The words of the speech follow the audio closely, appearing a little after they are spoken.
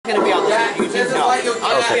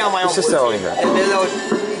be on my own. It's just over here.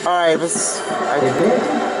 Alright,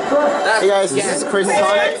 hey guys, this is Crazy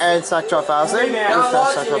Sonic and Sackdrop Bowser.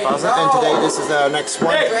 And today this is the next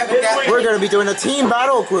one. We're going to be doing a team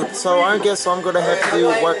battle group. So I guess I'm going to have to do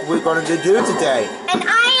what we're going to do today. And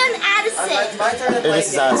I am Addison. And this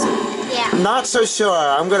is Addison. Yeah. Not so sure.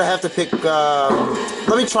 I'm going to have to pick,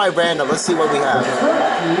 let me try random. Let's see what we have.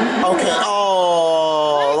 Okay,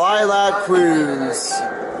 oh, Lilac Cruz.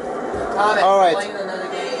 Alright.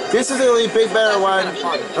 This is a really big, better one.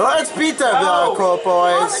 Let's beat them, cool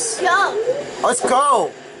boys. Let's go. Let's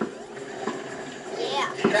go.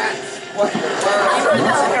 Yeah.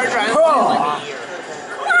 Oh.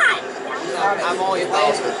 Come on. I'm always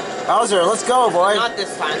Bowser. Bowser, let's go, boy. Not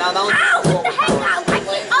this time. That was Ow! What the heck?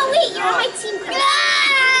 Oh wait, you're on my team.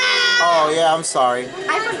 Oh yeah, I'm sorry.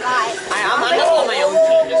 I forgot. I'm just on my own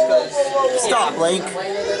team just because. Stop, Link.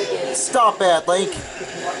 Stop it, Link.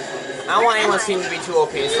 I don't want anyone's team to be too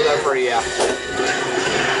OP, so therefore, yeah.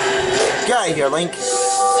 Get out of here, Link.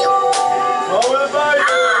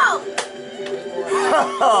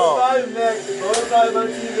 Oh!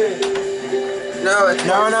 No,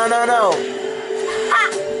 no, no, no.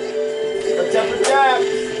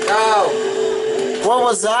 No. What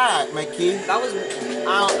was that, Mickey? That was.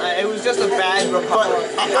 It was just a bad recovery.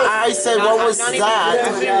 But I said, what was that?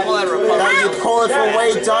 That you pull it from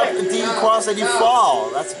way deep across and you fall.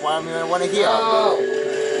 That's what I want to hear.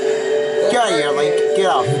 Get out of here, Link. Get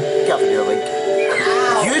out. Get out of here, Link.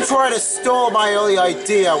 You try to steal my early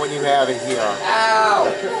idea when you have it here. Ow!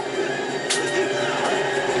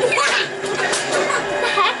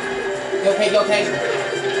 You okay?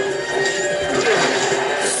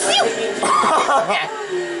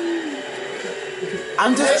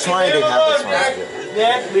 I'm just trying to have this one.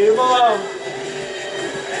 Nick, leave him alone.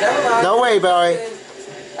 No way, Barry.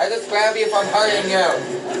 I just grab you if I'm hurting you.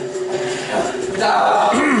 No.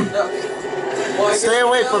 Stay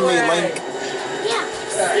away from me, Link. Yeah,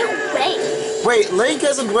 stay away. Wait, Link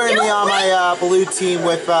isn't putting me on my blue team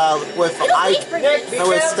with Ike. No,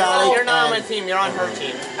 with Static. You're not on my team. You're on her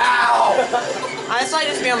team. Ow! I decided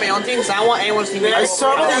to just be on my own team because I don't want anyone's team. I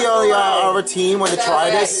started the early our team when to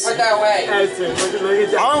try this. Put that away.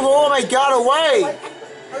 Oh my god, away!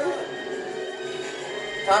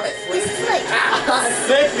 Thomas, This is like.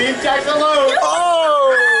 Nick, leave Jack alone.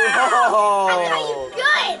 Oh!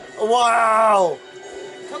 Good. Wow!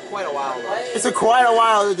 It took quite a while though. It took quite a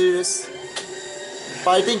while to do this.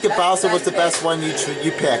 But I think the Bowser was the best one you picked.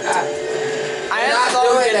 I just thought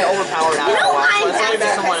it was getting overpowered after a while, so I decided to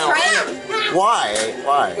be someone else. Why?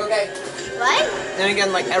 Why? Okay. What? Then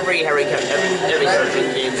again, like every character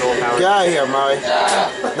in game's overpowered. Get out of here, Murray.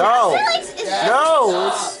 No! No!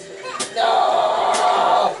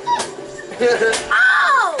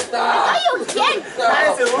 Oh! I thought you again.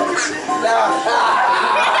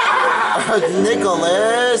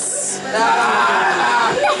 Nicholas! What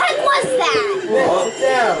the heck was that?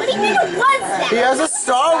 What do you mean it was that? He has a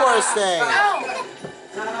Star Wars thing!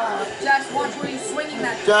 Jax, watch where you're swinging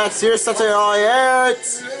that. Jax, you're such an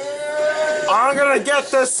idiot! I'm gonna get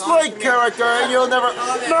this Slink character and you'll never.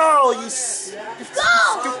 No! You. Go!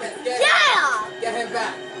 Yeah! Get him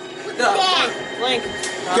back. Yeah. Link.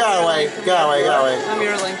 Get away, get away, get away. Come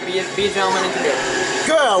here, Link. Be a gentleman and come here.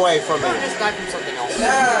 Get away from me. Just die from something else.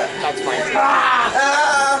 That's fine.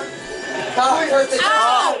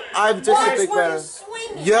 I'm just a big fan.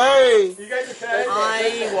 Yay! You guys okay?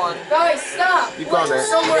 I won. Guys, stop. You got it.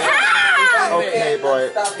 How? Okay, boy.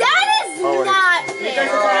 That is not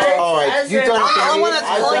fair. Alright, you done it. I'm the one that's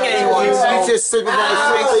killing anyone. You just sit there and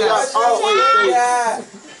simply got. Oh, wait, Yeah.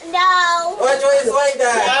 No. Which way is like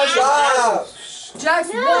that? Stop. Jax,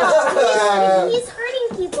 No. no. He's hurting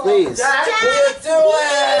people. please. Jack, what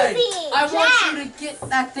are you doing? I want you to get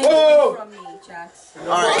that thing away from me, Jax.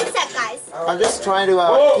 Alright, One sec, guys. I'm just trying to.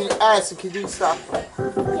 Ask, can you stop?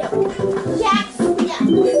 Jax,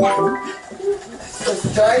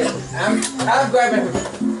 I'm grabbing him.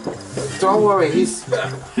 Don't worry, he's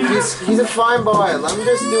a fine boy. Let him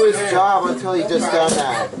just do his job until he just done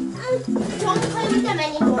that. Don't play with them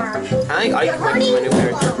anymore. I think I can make my new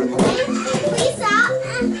character. Please stop.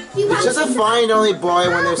 He's just a fine only boy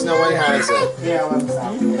when there's no one has it. Yeah, let him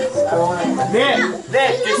stop.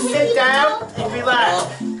 Nick, just sit down and relax.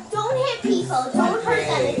 Don't hit people. Don't hurt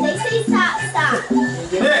them. If they say stop, stop.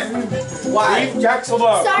 Nick, why? Leave Jax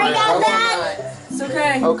alone. Sorry about that. It's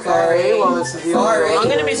okay. Okay, well this is the only I'm one.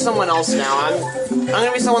 gonna be someone else now. I'm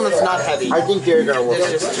gonna be someone that's not heavy. I think they're gonna look.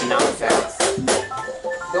 It's just not fair.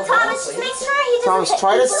 Thomas, just make sure he doesn't Thomas, hit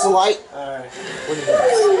try to people. slight.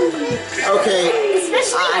 Okay.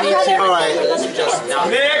 Especially I need to. Alright. This is just not.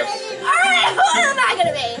 Nick! Alright, who am I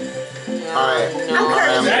gonna be? Alright. No,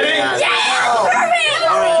 I'm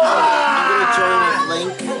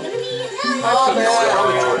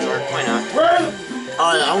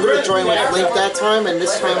Link that time, and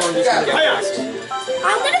this time I'm just gonna get past.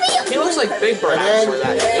 I'm gonna be. He looks like Big Bird And then actually.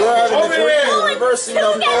 That we're having the dream reversing the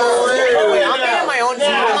Oh wait, bullet. I'm making my own team.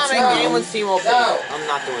 I'm not making anyone's team open. I'm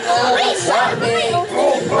not doing that. Wait, shut up.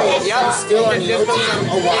 Yep. Still on the old team.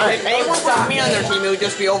 Oh, why? If anyone puts me on their team, it would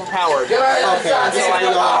just be overpowered. Okay, I just want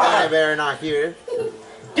to I better not here.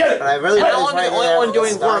 But I really And want I'm the only one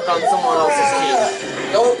doing work on someone else's team.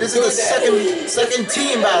 This is the second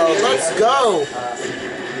team battle. Let's go.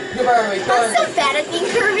 I'm so bad at being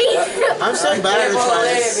Kirby. I'm so bad at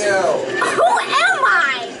this. Who am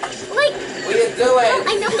I? Like, What are you doing?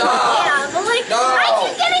 I know who I am, but like, I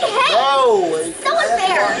keep getting hit. No. So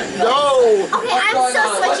unfair. No. Okay, I'm so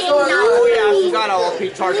switching now. Oh yeah, I forgot how OP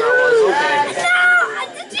Charger was. Okay.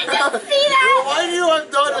 No! Did you just see that? Why do you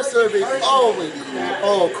have done this to me?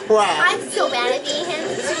 Oh crap. I'm so bad at being him.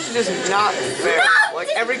 This is just not fair. No, Like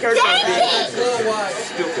just every character dang is it.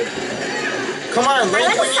 stupid. Come on, Link,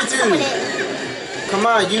 I'm what gonna you suck do? Come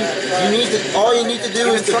on, you need to. All you need to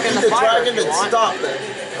do is Fucking defeat the the fire dragon if you and want. stop them.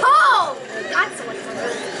 Oh! That's so much fun.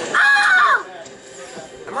 Oh!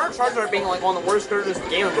 I remember Charizard being like one of the worst characters in the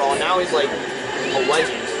game, bro, and now he's like a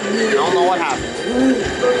legend. I don't know what happened.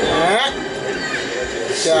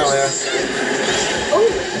 Get out of here. Oh,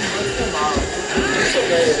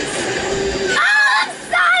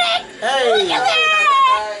 Sonic! Hey! Look at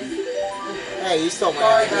Hey, you stole my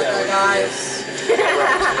Sorry about idea. that, guys.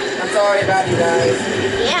 I'm sorry about you guys.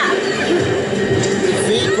 Yeah.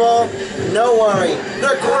 Defeat ball? No worry.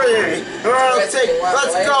 They're great. Let's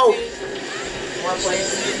go. Wanna play?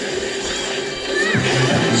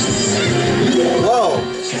 Whoa.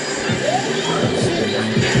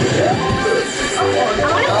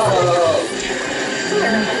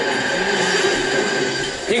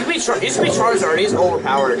 He used to be Charizard, he's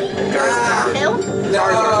overpowered. Who? Charizard,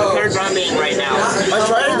 compared to what I'm being right now. I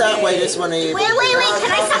tried it that way this one. Wait,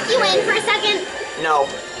 can I suck you in for a second? No.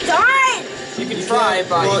 Darn! You can try,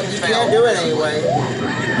 but Well, you you can can't fail. do it anyway.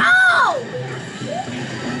 Oh!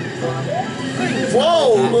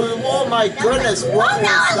 Whoa! Oh my goodness! Oh What no, I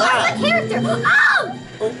was love that? the character! Oh!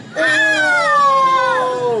 Oh!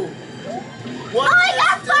 Oh! What Oh, I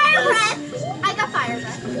got is fire this? breath! I got fire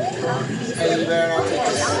breath. Hey, you better not take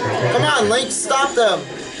this. Come on, Link, stop them!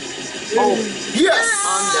 Oh, Yes!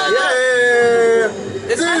 I'm Yeah!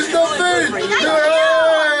 This is actually the really good for big you.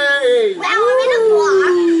 day! Wow, I'm in a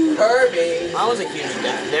block. Kirby. I was a huge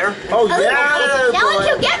death there. Oh yeah, Now would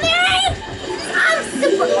you boy! get me? I'm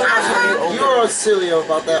super awesome. You were silly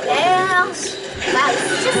about that one. Yeah. Wow,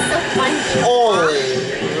 this is just so fun. Holy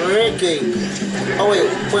Ricky! Oh wait,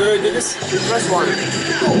 did I do this? Press one.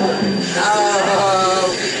 No.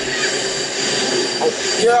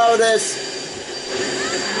 Get out of this!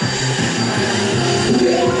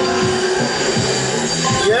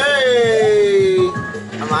 Yay!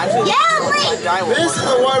 I'm actually Yeah, Link! I die with This is one.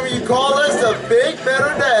 the one where you call this the big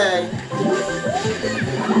better day.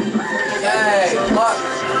 Yay. Look.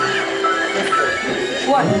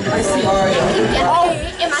 What? I see. Mario. Get me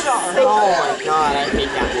in my super. Oh my god, I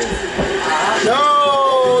hate that move. No,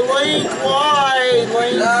 Link, why?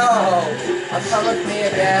 Link. No. Come with me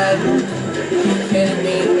again. You kidding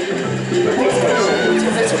me?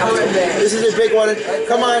 It's coming back. This is a big one.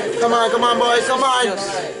 Come on, boys, come on.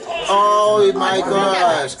 Oh my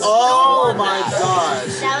gosh. Oh my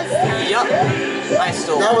gosh. That was Yup. I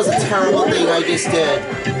stole. That was a terrible thing I just did.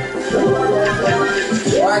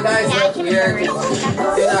 Alright guys, Now I look can here. reverse. Do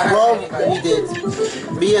not hurt Well, anybody. we did.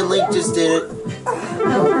 Me and Link just did it.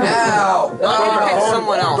 Ow. No, you No. pick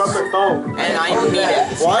someone else. phone. And I need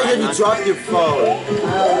it. Why did you drop your phone?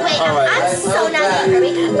 Wait, Alright. I'm so not good,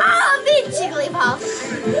 Kirby. Oh, big Jigglypuff.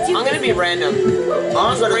 I'm gonna be random. I'm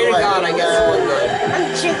gonna Pray to go God, I ahead. guess it look good.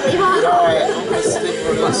 I'm Jigglypuff. Alright, I'm gonna stick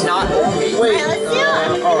for But this. not OP. Wait, Alright, let's do it.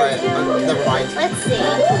 alright, never mind. Let's see. Okay.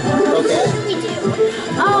 What should we do?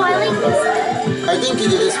 Oh, I like this one. I think you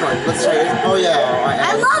did this one. Let's try it. Oh yeah.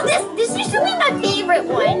 I love this. This used to be my favorite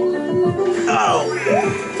one.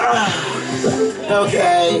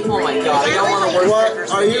 Okay. Oh my god, I got one of the worst What?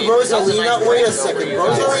 characters Are in the you game. That's Rosalina? nice Wait a break second. over you guys.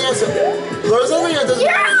 Rosalina doesn't.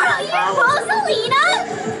 You're Rosalina?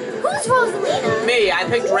 Who's Rosalina? Me, I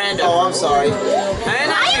picked random. Oh, I'm sorry. I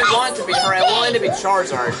didn't actually want to be her, I wanted to be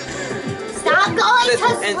Charizard. Stop going This, to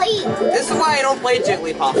and sleep. this is why I don't play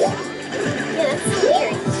Jigglypuff. Yeah, that's so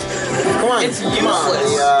weird. Come on. It's Come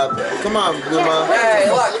useless. on, come on, Bluma. Hey,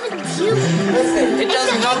 look. Even cute. Listen. It does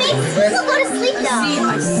It nothing. makes people go to sleep though.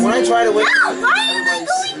 When I try to wake No, why am I going to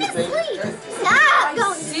sleep? Stop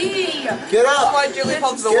going to sleep. See. get That's up. why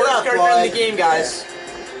Jigglypuff's the Get worst up, character in boy. the game, guys.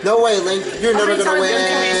 No way, Link. You're never How gonna many times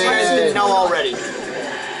have you guys didn't win. know already?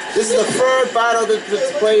 This is the third battle to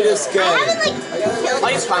play this I game. haven't like killed I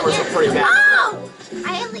ice climbers are pretty bad. Oh!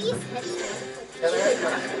 I at least hit you.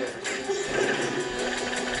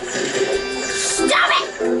 Stop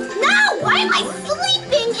it! No! Why am I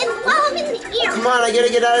sleeping while I'm in the air? Come on, I gotta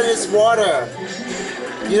get out of this water.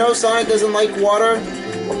 You know Sonic doesn't like water?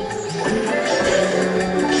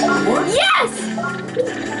 Yes! I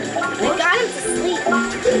got him to sleep.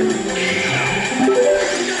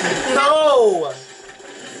 No!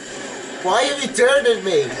 Why have you turned at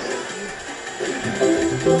me?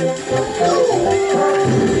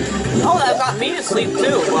 Oh, that got me to sleep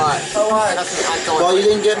too, but So what? that's I don't. Well, you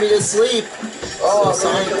didn't get me to sleep. Oh,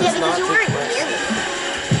 So Sonic Yeah, does not because you take weren't rest. here.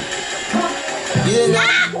 You did not.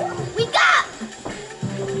 Ah! We got!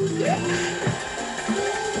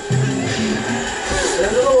 This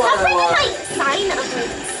is the one That's I like want. my sign of like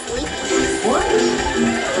sleeping. What? I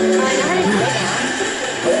know how to do that.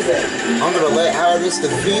 What is it? I'm gonna let how this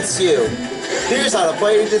defeats you. Here's how to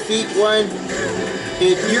play to defeat one.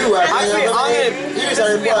 If you have here's how to This is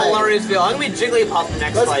a play. hilarious video. I'm gonna be Jigglypuff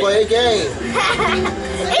next Let's fight. play a game.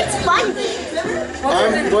 It's fun.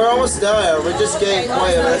 We're almost done. We're just getting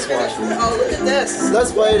quiet on this one. Oh, look at this.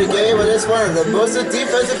 Let's play the game on this one. The most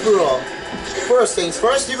defensive rule. First things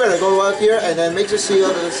first, you better go up here and then make your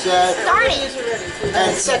shield in the chat. Start it.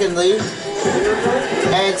 And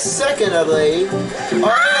secondly, oh,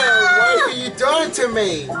 why have you done it to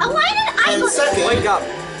me? Oh, why did I And look- second, Wake up.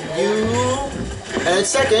 and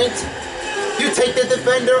second, you take the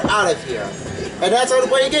defender out of here. And that's how to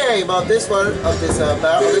play a game of this one, of this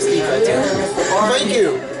battle, of this defense. Thank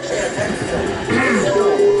you.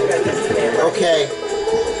 Okay.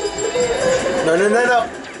 No.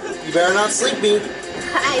 You better not sleep me.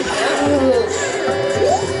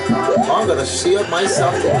 I'm gonna shield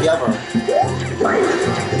myself together.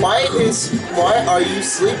 Why are you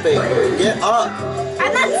sleeping? Get up.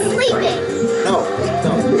 I'm not sleeping. No.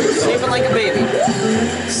 Sleeping like a baby.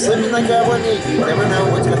 Sleeping like I would need. You never know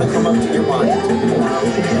what's gonna come up to your mind.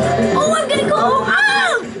 Oh, I'm gonna go.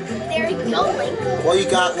 Oh! There you go, Link. Well, you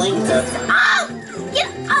got Link that time. Oh! Get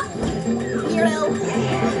up, weirdo.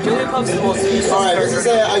 Jigglypuff's the most useless Alright, this is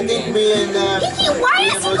character. it. I think me and Mickey, why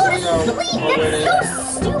does he go to sleep? That's so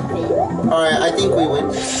stupid. Alright, I think we win.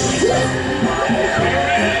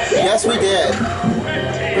 Yes, we did.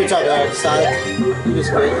 Great job, Sonic. You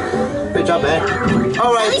just great. Great job, man.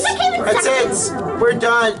 Alright, At least I came in that's it. We're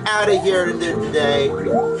done out of here today.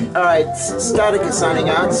 Alright, Static is signing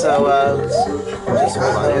out, so just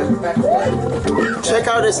hold on. Check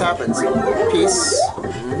how this happens. Peace.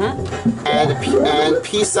 And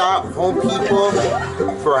peace out, home people,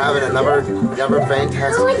 for having another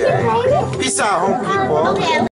fantastic day. Peace out, home people. Okay.